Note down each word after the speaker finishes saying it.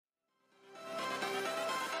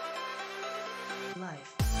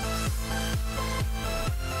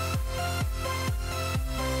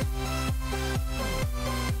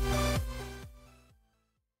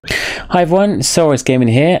Hi everyone, Soulrise Gaming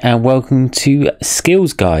here and welcome to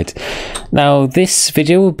Skills Guide. Now this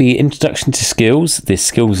video will be introduction to skills, this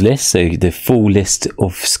skills list, so the full list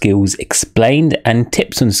of skills explained and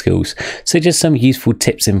tips on skills. So just some useful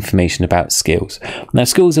tips and information about skills. Now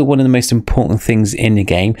skills are one of the most important things in the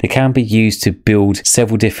game. They can be used to build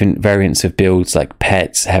several different variants of builds like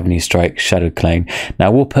pets, heavenly strike, shadow clone.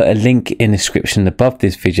 Now we'll put a link in the description above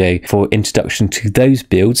this video for introduction to those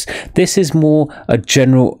builds. This is more a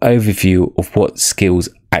general overview of what skills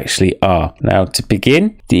actually are. Now to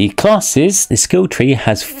begin, the classes, the skill tree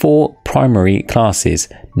has 4 primary classes: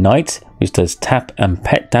 Knight, which does tap and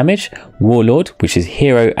pet damage; Warlord, which is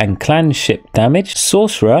hero and clan ship damage;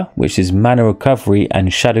 Sorcerer, which is mana recovery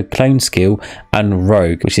and shadow clone skill; and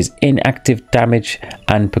Rogue, which is inactive damage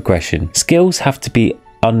and progression. Skills have to be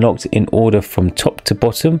unlocked in order from top to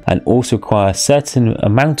bottom and also require a certain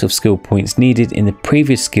amount of skill points needed in the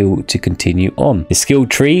previous skill to continue on. The skill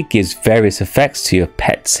tree gives various effects to your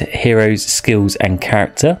pets, heroes, skills and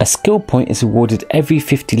character. A skill point is awarded every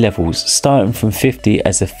 50 levels, starting from 50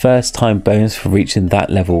 as a first time bonus for reaching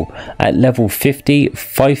that level. At level 50,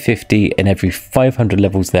 550 and every 500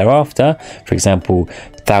 levels thereafter, for example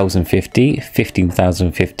 1050,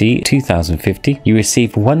 15,050, 2050, you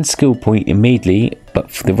receive 1 skill point immediately, but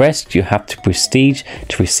for the rest you have to prestige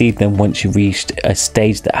to receive them once you've reached a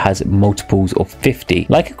stage that has multiples of 50.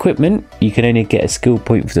 Like equipment, you can only get a skill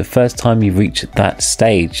point for the first time you reach that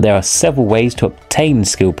stage. There are several ways to obtain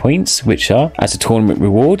skill points, which are as a tournament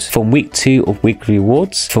reward, from week 2 of weekly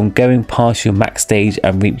rewards, from going past your max stage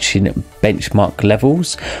and reaching benchmark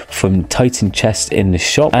levels, from Titan chests in the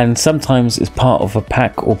shop, and sometimes as part of a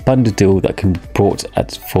pack or bundle deal that can be brought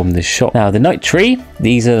from the shop. Now the Knight tree,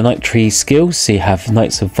 these are the Knight tree skills. So you have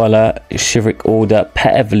Knights of Valor, Chivalric Order,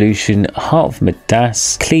 Pet Evolution, Heart of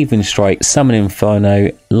Midas, Cleaving Strike, Summon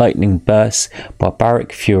Inferno, Lightning Burst,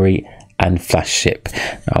 Barbaric Fury and Flash Ship.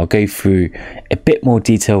 Now I'll go through a bit more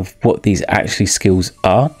detail of what these actually skills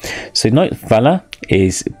are. So Knight of Valor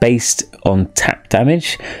is based on tap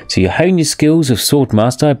damage, so you hone your skills of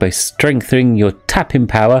Swordmaster by strengthening your tapping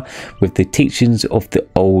power with the teachings of the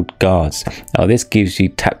old guards. Now this gives you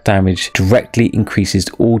tap damage, directly increases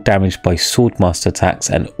all damage by Swordmaster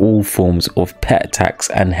attacks and all forms of pet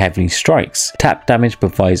attacks and heavenly strikes. Tap damage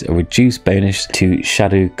provides a reduced bonus to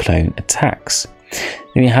shadow clone attacks.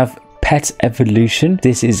 Then you have Pet Evolution.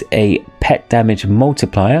 This is a pet damage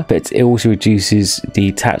multiplier, but it also reduces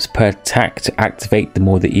the taps per attack to activate the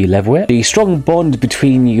more that you level it. The strong bond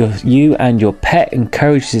between you and your pet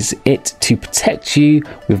encourages it to protect you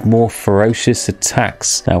with more ferocious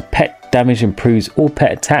attacks. Now pet damage improves all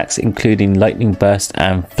pet attacks including Lightning Burst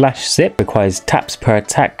and Flash Zip. Requires taps per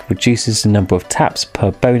attack, reduces the number of taps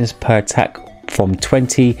per bonus per attack from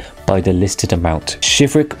 20 by the listed amount.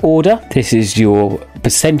 Chivalric Order, this is your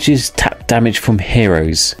percentages tap damage from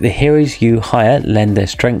heroes. The heroes you hire lend their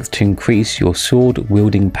strength to increase your sword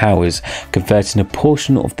wielding powers, converting a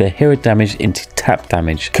portion of their hero damage into tap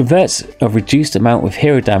damage. Converts a reduced amount of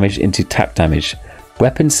hero damage into tap damage.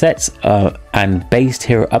 Weapon sets and based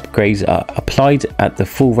hero upgrades are applied at the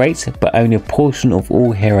full rate, but only a portion of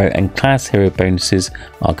all hero and class hero bonuses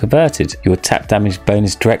are converted. Your tap damage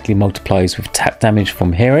bonus directly multiplies with tap damage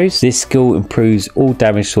from heroes. This skill improves all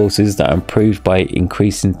damage sources that are improved by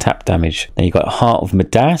increasing tap damage. Then you got Heart of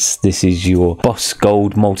Midas. This is your boss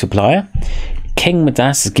gold multiplier. King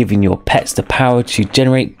Midas is giving your pets the power to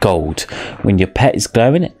generate gold. When your pet is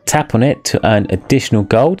glowing, tap on it to earn additional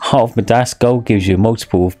gold. Heart of Midas gold gives you a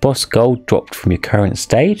multiple of boss gold dropped from your current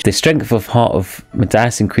stage. The strength of Heart of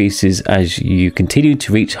Midas increases as you continue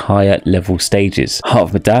to reach higher level stages. Heart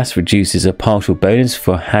of Midas reduces a partial bonus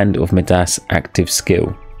for Hand of Midas active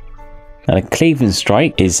skill. Now the Cleaving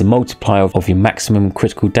Strike is a multiplier of your maximum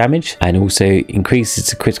critical damage and also increases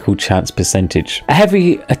the critical chance percentage. A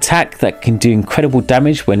heavy attack that can do incredible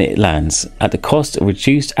damage when it lands, at the cost of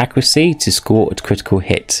reduced accuracy to score a critical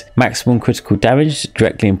hit. Maximum critical damage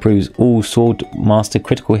directly improves all Sword Master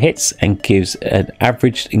critical hits and gives an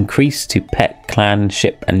average increase to pet, clan,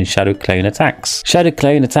 ship and shadow clone attacks. Shadow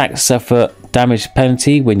clone attacks suffer damage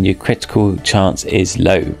penalty when your critical chance is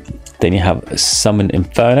low. Then you have Summon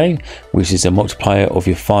Inferno, which is a multiplier of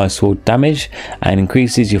your fire sword damage and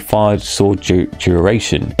increases your fire sword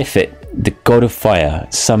duration. If the God of Fire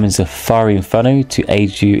summons a fiery inferno to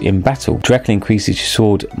aid you in battle, directly increases your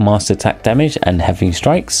sword master attack damage and heavy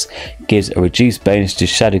strikes. gives a reduced bonus to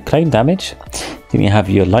shadow clone damage. Then you have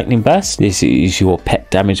your lightning burst. This is your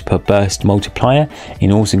pet damage per burst multiplier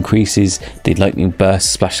and also increases the lightning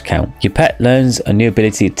burst splash count. Your pet learns a new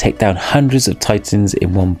ability to take down hundreds of titans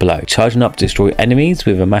in one blow, charging up to destroy enemies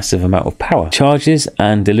with a massive amount of power. Charges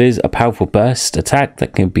and delivers a powerful burst attack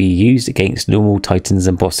that can be used against normal titans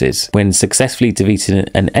and bosses. When successfully defeating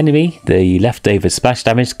an enemy, the leftover splash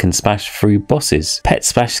damage can splash through bosses. Pet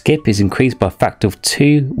splash skip is increased by a factor of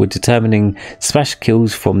 2 when determining splash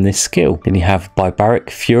kills from this skill. Then you have Barbaric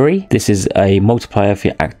Fury. This is a multiplier for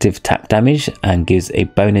your active tap damage and gives a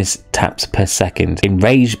bonus taps per second.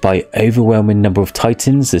 Enraged by overwhelming number of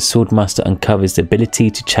titans, the Swordmaster uncovers the ability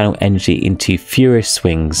to channel energy into furious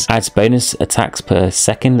swings. Adds bonus attacks per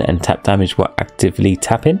second and tap damage while actively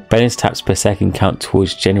tapping. Bonus taps per second count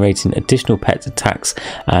towards generating additional pet attacks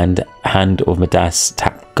and Hand of Midas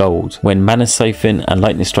tap gold. When Mana Siphon and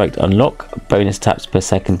Lightning Strike unlock, bonus taps per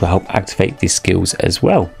second will help activate these skills as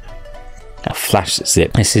well. A Flash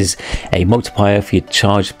Zip. This is a multiplier for your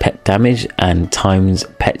charged pet damage and times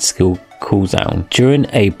pet skill cooldown. During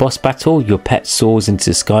a boss battle, your pet soars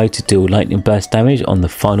into the sky to deal lightning burst damage on the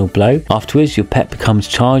final blow. Afterwards, your pet becomes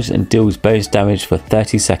charged and deals bonus damage for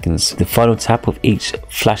 30 seconds. The final tap of each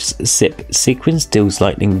Flash Zip sequence deals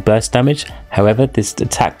lightning burst damage. However, this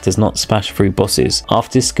attack does not splash through bosses.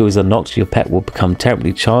 After this skill is unlocked, your pet will become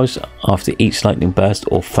temporarily charged after each lightning burst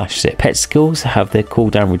or flash zip. Pet skills have their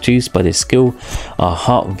cooldown reduced by this skill are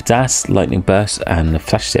Heart of Midas, Lightning Burst and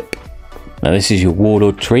Flash Zip. Now this is your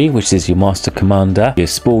Warlord tree, which is your Master Commander, your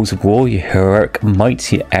Spoils of War, your Heroic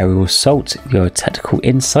Might, your Aerial Assault, your Tactical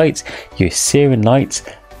Insight, your Searing Light,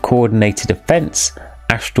 Coordinated Defense,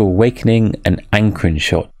 Astral Awakening and Anchoring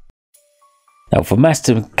Shot. Now for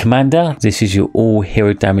Master Commander, this is your all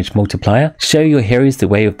hero damage multiplier. Show your heroes the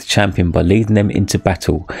way of the champion by leading them into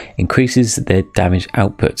battle. Increases their damage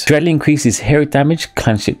output. Directly increases hero damage,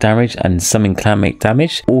 clanship damage and summon clanmate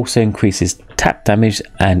damage. Also increases tap damage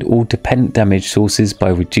and all dependent damage sources by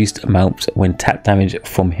reduced amounts when tap damage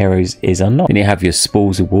from heroes is unlocked. Then you have your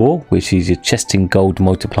Spoils of War, which is your Chesting Gold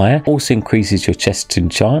multiplier. Also increases your Chesting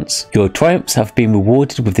chance. Your triumphs have been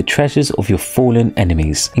rewarded with the treasures of your fallen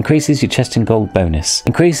enemies. Increases your Chesting Gold bonus.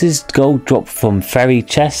 Increases gold drop from fairy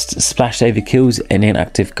chests, splash over kills and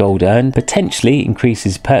inactive gold earned. Potentially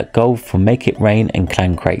increases perk gold from Make It Rain and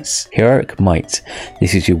clan crates. Heroic Might.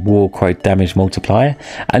 This is your war cry damage multiplier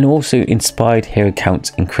and also inspired hero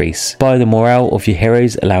count increase. By the morale of your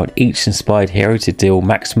heroes, allowing each inspired hero to deal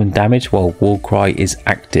maximum damage while war cry is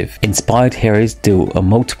active. Inspired heroes deal a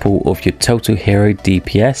multiple of your total hero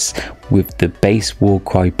DPS with the base war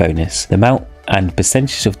cry bonus. The amount and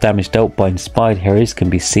percentage of damage dealt by inspired heroes can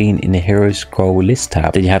be seen in the hero scroll list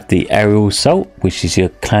tab. Then you have the Aerial Assault, which is your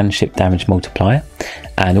clanship damage multiplier,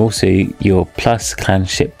 and also your plus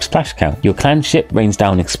clanship splash count. Your clanship rains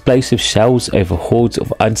down explosive shells over hordes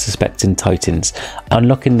of unsuspecting titans,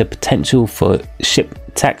 unlocking the potential for ship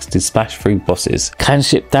attacks to splash through bosses.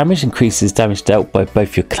 Clanship damage increases damage dealt by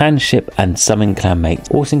both your clanship and summon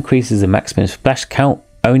clanmates. Also increases the maximum splash count,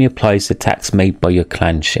 only applies to attacks made by your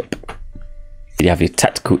clanship. You have your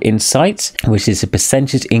Tactical Insight, which is a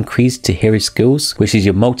percentage increase to hero skills, which is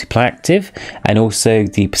your multiply active, and also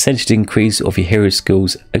the percentage increase of your hero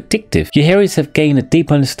skills addictive. Your heroes have gained a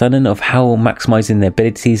deep understanding of how maximizing their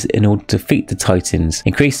abilities in order to defeat the titans,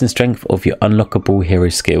 increasing the strength of your unlockable hero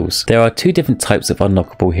skills. There are two different types of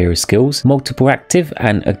unlockable hero skills, multiple active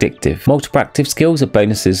and addictive. Multiple active skills are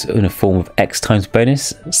bonuses in a form of X times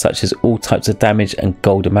bonus, such as all types of damage and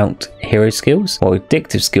gold amount hero skills, while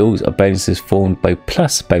addictive skills are bonuses formed by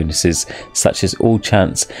plus bonuses such as all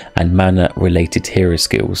chance and mana related hero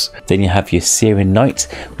skills. Then you have your Searing Light,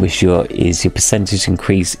 which is your percentage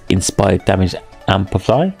increase inspired damage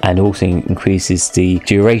amplify and also increases the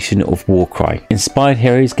duration of Warcry. Inspired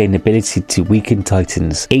heroes gain the ability to weaken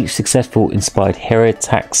titans. Each successful inspired hero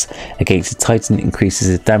attacks against a titan increases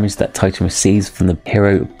the damage that titan receives from the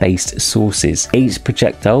hero based sources. Each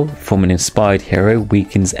projectile from an inspired hero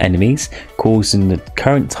weakens enemies, causing the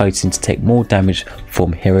current titan to take more damage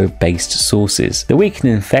from hero based sources. The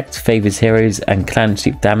weakening effect favors heroes and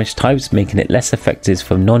clanship damage types, making it less effective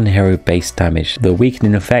for non-hero based damage. The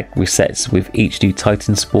weakening effect resets with each new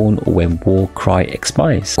titan spawn or when war cry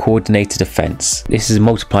expires. Coordinated defense. This is a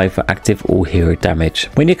multiplier for active or hero damage.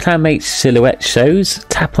 When your clanmate's silhouette shows,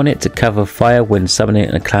 tap on it to cover fire when summoning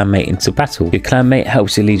a clanmate into battle. Your clanmate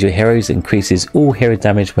helps you lead your heroes and increases all hero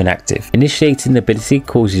damage when active. Initiating the ability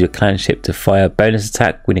causes your clanship to fire a bonus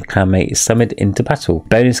attack when your clanmate is summoned into battle. battle.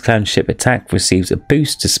 Bonus clan ship attack receives a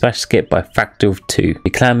boost to smash skip by a factor of 2.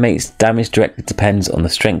 Your clanmate's damage directly depends on the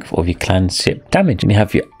strength of your clan ship damage. And you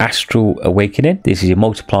have your Astral Awakening. This is your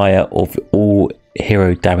multiplier of all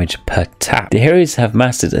hero damage per tap. The heroes have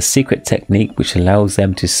mastered a secret technique which allows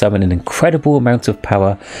them to summon an incredible amount of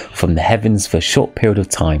power from the heavens for a short period of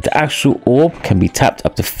time. The Astral Orb can be tapped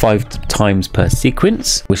up to 5 times per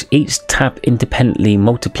sequence, which each tap independently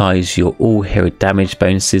multiplies your all hero damage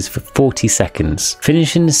bonuses for 40 seconds.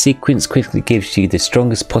 Finishing the sequence quickly gives you the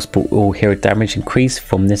strongest possible all hero damage increase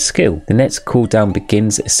from this skill. The next cooldown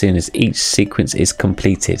begins as soon as each sequence is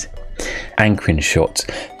completed. Anchoring Shot.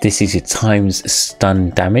 This is your times stun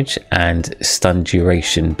damage and stun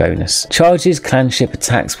duration bonus. Charges clan ship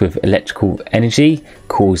attacks with electrical energy,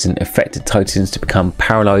 causing affected titans to become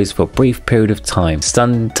paralyzed for a brief period of time.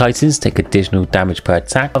 Stun titans take additional damage per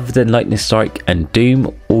attack. Other than lightning strike and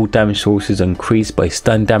doom, all damage sources are increased by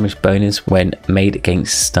stun damage bonus when made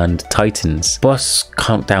against stunned titans. Boss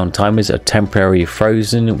countdown timers are temporarily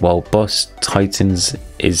frozen while boss titans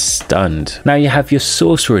is stunned. Now you have your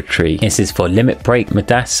sorcerer tree. This is for Limit Break,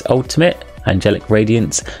 Midas Ultimate, Angelic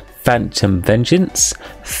Radiance, Phantom Vengeance,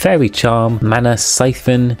 Fairy Charm, Mana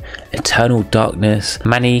Siphon, Eternal Darkness,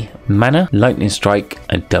 Mani Mana, Lightning Strike,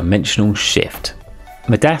 and Dimensional Shift.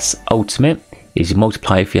 Midas Ultimate is your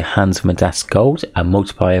multiplier for your hands of Midas Gold and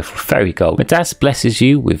multiplier for Fairy Gold. Midas blesses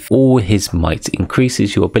you with all his might,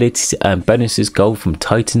 increases your ability to earn bonuses gold from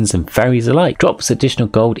titans and fairies alike, drops additional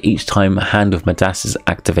gold each time a hand of Midas is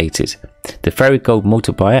activated. The Fairy Gold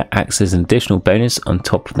multiplier acts as an additional bonus on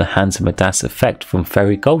top of the hands of Midas effect from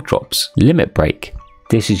Fairy Gold drops. Limit Break.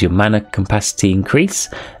 This is your mana capacity increase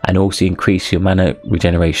and also increase your mana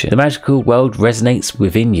regeneration. The magical world resonates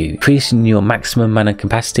within you, increasing your maximum mana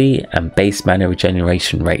capacity and base mana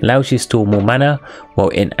regeneration rate. Allows you to store more mana while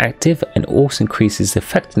inactive and also increases the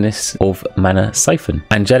effectiveness of Mana Siphon.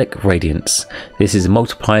 Angelic Radiance. This is a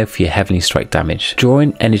multiplier for your Heavenly Strike damage.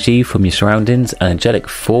 Drawing energy from your surroundings, an angelic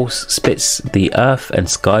force splits the earth and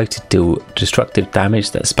sky to deal destructive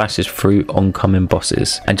damage that splashes through oncoming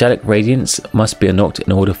bosses. Angelic Radiance must be unlocked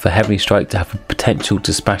in order for Heavenly Strike to have the potential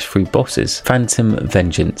to smash through bosses. Phantom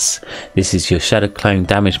Vengeance. This is your Shadow Clone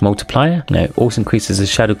damage multiplier. Now it also increases the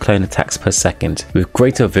Shadow Clone attacks per second. With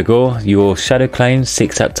greater vigor, your Shadow Clone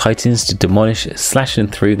seeks out titans to demolish, slashing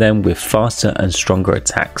through them with faster and stronger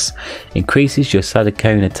attacks. Increases your Shadow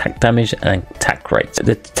Clone attack damage and attack rate.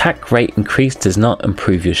 The attack rate increase does not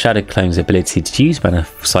improve your Shadow Clone's ability to use Mana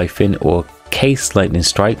Siphon or case lightning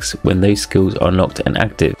strikes when those skills are unlocked and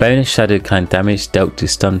active. Bonus Shadow Clan damage dealt to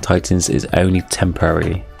stun titans is only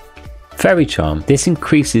temporary. Fairy Charm. This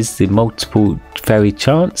increases the multiple fairy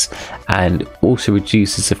chance and also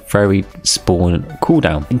reduces the fairy spawn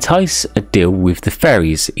cooldown. Entice a deal with the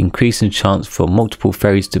fairies, increasing chance for multiple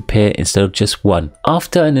fairies to appear instead of just one.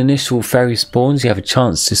 After an initial fairy spawns, you have a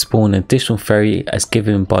chance to spawn an additional fairy as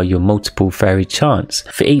given by your multiple fairy chance.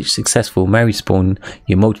 For each successful Mary spawn,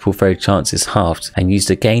 your multiple fairy chance is halved and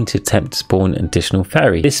used again to attempt to spawn an additional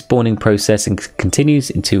fairy. This spawning process continues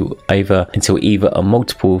until either a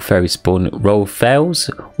multiple fairy spawn roll fails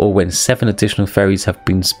or when 7 additional fairies have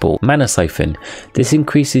been spawned. Mana Siphon. This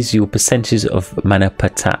increases your percentage of mana per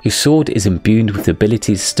tap. Your sword is imbued with the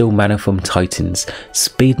ability to steal mana from titans,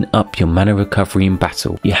 speeding up your mana recovery in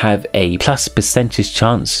battle. You have a plus percentage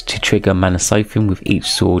chance to trigger Mana Siphon with each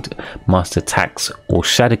sword master attacks or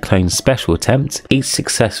Shadow Clone special attempt. Each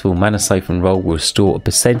successful Mana Siphon roll will restore a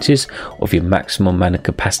percentage of your maximum mana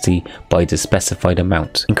capacity by the specified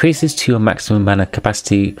amount. Increases to your maximum mana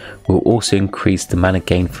capacity will also increase the mana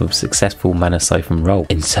gain from successful Mana Siphon roll.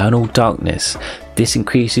 Eternal Darkness. This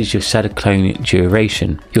increases your Shadow Clone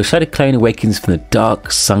duration. Your Shadow Clone awakens from the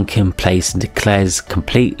dark, sunken place and declares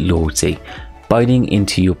complete loyalty, binding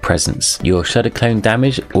into your presence. Your Shadow Clone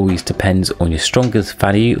damage always depends on your strongest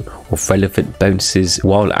value of relevant bonuses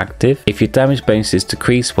while active. If your damage bonuses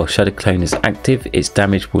decrease while Shadow Clone is active, its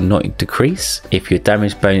damage will not decrease. If your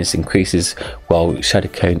damage bonus increases while Shadow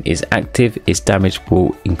Clone is active, its damage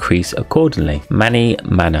will increase accordingly. Mani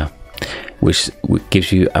Mana, which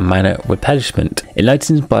gives you a mana replenishment.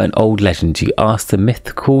 Enlightened by an old legend, you ask the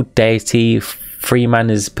mythical deity free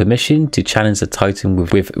mana's permission to challenge a titan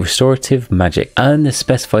with restorative magic. Earn the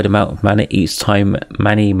specified amount of mana each time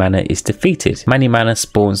Mani Mana is defeated. Mani Mana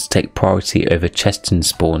spawns take priority over Cheston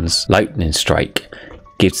spawns. Lightning Strike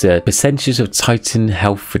gives a percentage of titan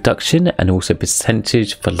health reduction and also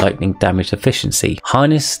percentage for lightning damage efficiency.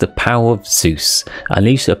 Harness the power of Zeus.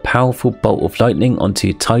 Unleash a powerful bolt of lightning onto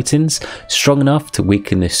your titans, strong enough to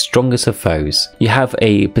weaken the strongest of foes. You have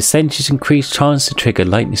a percentage increased chance to trigger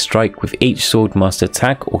lightning strike with each sword master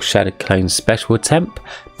attack or Shadow Clone special attempt.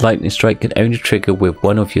 lightning strike can only trigger with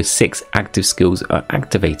one of your 6 active skills are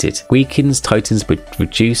activated. Weakens Titans by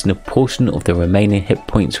reducing a portion of the remaining hit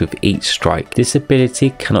points with each strike. This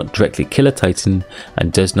ability cannot directly kill a Titan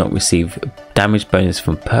and does not receive damage bonus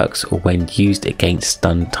from perks or when used against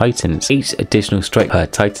stunned Titans. Each additional strike per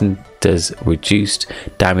Titan does reduced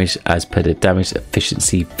damage as per the damage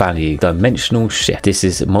efficiency value. Dimensional shift. This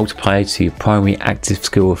is a multiplier to primary active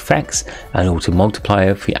skill effects and auto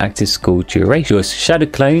multiplier for your active skill duration. Your shadow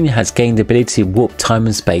clone has gained the ability to warp time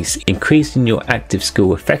and space, increasing your active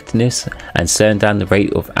skill effectiveness and slowing down the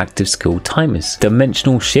rate of active skill timers.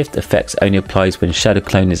 Dimensional shift effects only applies when shadow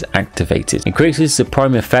clone is activated. Increases the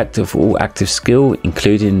primary effect of all active skill,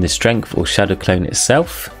 including the strength or shadow clone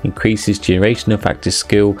itself. Increases duration of active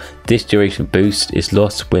skill. This duration boost is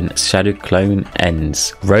lost when shadow clone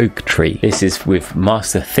ends. Rogue tree. This is with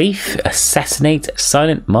Master Thief, Assassinate,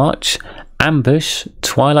 Silent March, Ambush,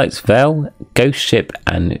 Twilight's Veil, Ghost Ship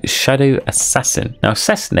and Shadow Assassin. Now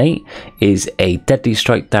Assassinate is a deadly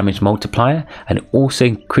strike damage multiplier and also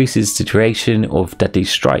increases the duration of deadly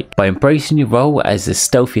strike. By embracing your role as a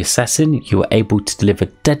stealthy assassin, you are able to deliver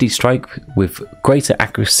deadly strike with greater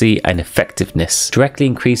accuracy and effectiveness. Directly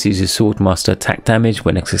increases your Swordmaster attack damage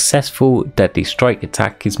when a successful deadly strike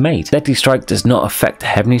attack is made. Deadly strike does not affect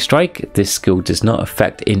Heavenly Strike. This skill does not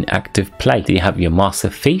affect inactive play. Then you have your Master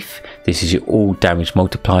Thief. This is your all damage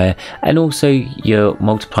multiplier and also your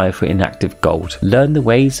multiplier for inactive gold. Learn the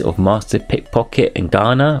ways of Master Pickpocket and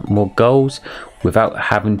garner more gold without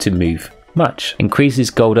having to move much. Increases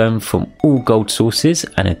gold earned from all gold sources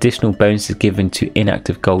and additional bonuses given to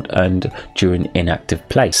inactive gold earned during inactive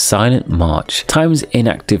play. Silent March times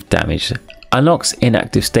inactive damage. Unlocks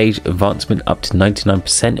inactive stage advancement up to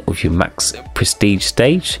 99% of your max prestige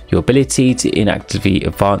stage. Your ability to inactively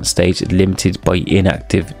advance stage is limited by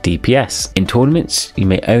inactive DPS. In tournaments, you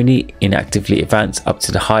may only inactively advance up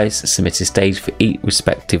to the highest submitted stage for each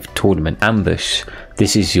respective tournament. Ambush.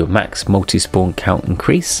 This is your max multi-spawn count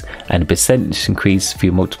increase and a percentage increase for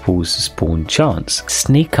your multiple spawn chance.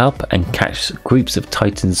 Sneak up and catch groups of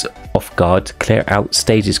Titans off guard, clear out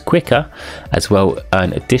stages quicker, as well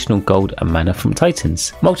earn additional gold and mana from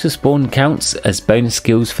Titans. Multi-spawn counts as bonus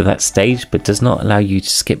skills for that stage but does not allow you to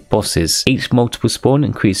skip bosses. Each multiple spawn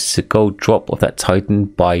increases the gold drop of that Titan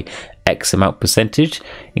by X amount percentage,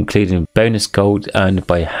 including bonus gold earned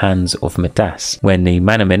by Hands of Midas. When the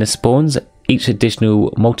Mana Menace spawns, each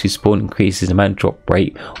additional multi-spawn increases the mana drop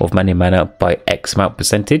rate of mana by X amount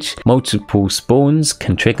percentage. Multiple spawns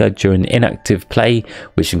can trigger during inactive play,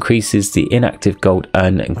 which increases the inactive gold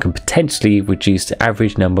earned and can potentially reduce the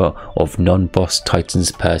average number of non-boss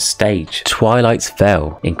Titans per stage. Twilight's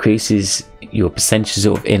Veil increases your percentages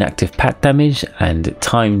of inactive pet damage and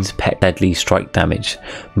times pet deadly strike damage.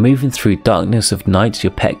 Moving through darkness of night,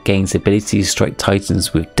 your pet gains the ability to strike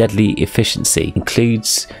Titans with deadly efficiency.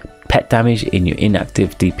 Includes pet damage in your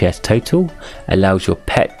inactive DPS total, allows your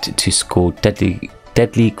pet to score deadly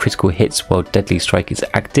critical hits while deadly strike is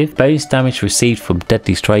active. Bonus damage received from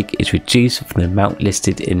deadly strike is reduced from the amount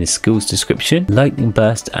listed in the skills description. Lightning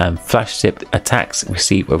burst and flash zip attacks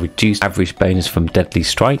receive a reduced average bonus from deadly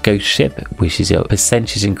strike. Ghost ship, which is a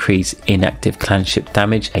percentage increase in active clan ship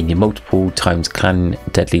damage and your multiple times clan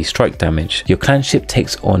deadly strike damage. Your clan ship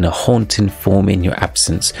takes on a haunting form in your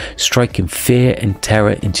absence, striking fear and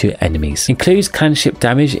terror into your enemies. Includes clan ship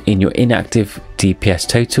damage in your inactive DPS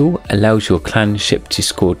total, allows your clan ship to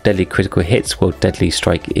score deadly critical hits while deadly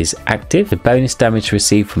strike is active. The bonus damage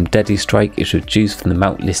received from deadly strike is reduced from the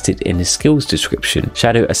amount listed in the skills description.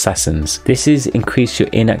 Shadow Assassins. This is increase your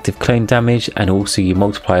inactive clone damage and also your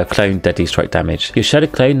multiplier clone deadly strike damage. Your shadow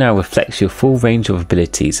clone now reflects your full range of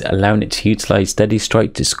abilities, allowing it to utilize deadly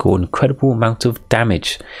strike to score an incredible amount of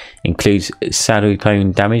damage. Includes shadow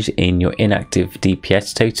clone damage in your inactive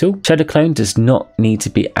DPS total. Shadow clone does not need to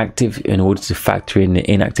be active in order to factor in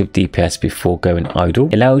the inactive DPS before going idle.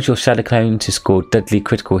 It allows your shadow clone to score deadly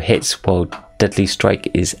critical hits while deadly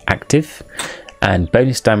strike is active, and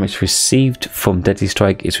bonus damage received from deadly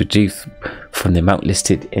strike is reduced from the amount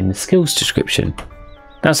listed in the skills description.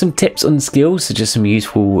 Now some tips on skills, so just some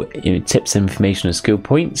useful tips and information on skill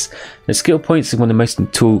points. The skill points is one of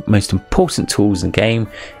the most important tools in the game.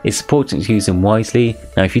 It's important to use them wisely.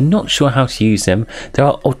 Now if you're not sure how to use them, there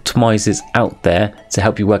are optimizers out there to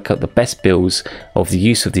help you work out the best builds of the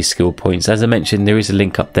use of these skill points. As I mentioned, there is a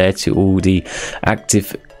link up there to all the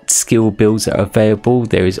active skill builds that are available.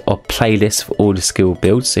 There is a playlist for all the skill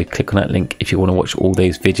builds, so click on that link if you want to watch all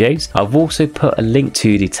those videos. I've also put a link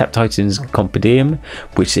to the Tap Titans Compendium,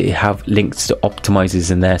 which they have links to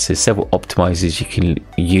optimizers in there, so several optimizers you can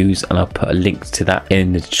use, and I'll put a link to that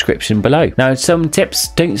in the description below. Now, some tips: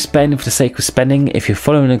 don't spend for the sake of spending. If you're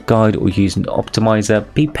following a guide or using an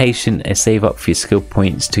optimizer, be patient and save up for your skill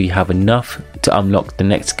points till you have enough to unlock the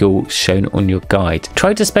next skill shown on your guide.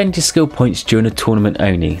 Try to spend your skill points during a tournament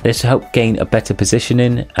only. This will help gain a better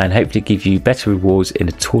positioning and hopefully give you better rewards in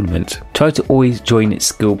a tournament. Try to always join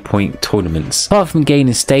skill point tournaments. Apart from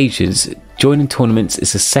gaining stages, joining tournaments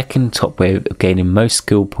is the second top way of gaining most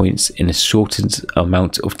skill points in a shortened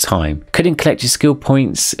amount of time. Couldn't collect your skill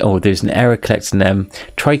points, or there's an error collecting them,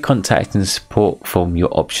 try contacting support from your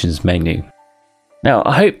options menu. Now,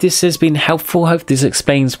 I hope this has been helpful. I hope this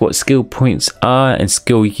explains what skill points are and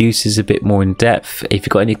skill uses a bit more in depth. If you've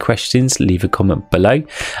got any questions, leave a comment below.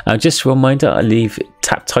 Just a reminder, I leave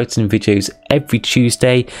Tap Titan videos every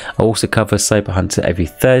Tuesday. I also cover Cyber Hunter every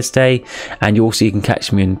Thursday, and you can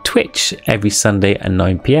catch me on Twitch every Sunday at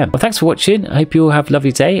 9 PM. Well, thanks for watching. I hope you all have a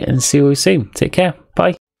lovely day and see you all soon. Take care.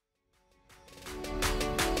 Bye.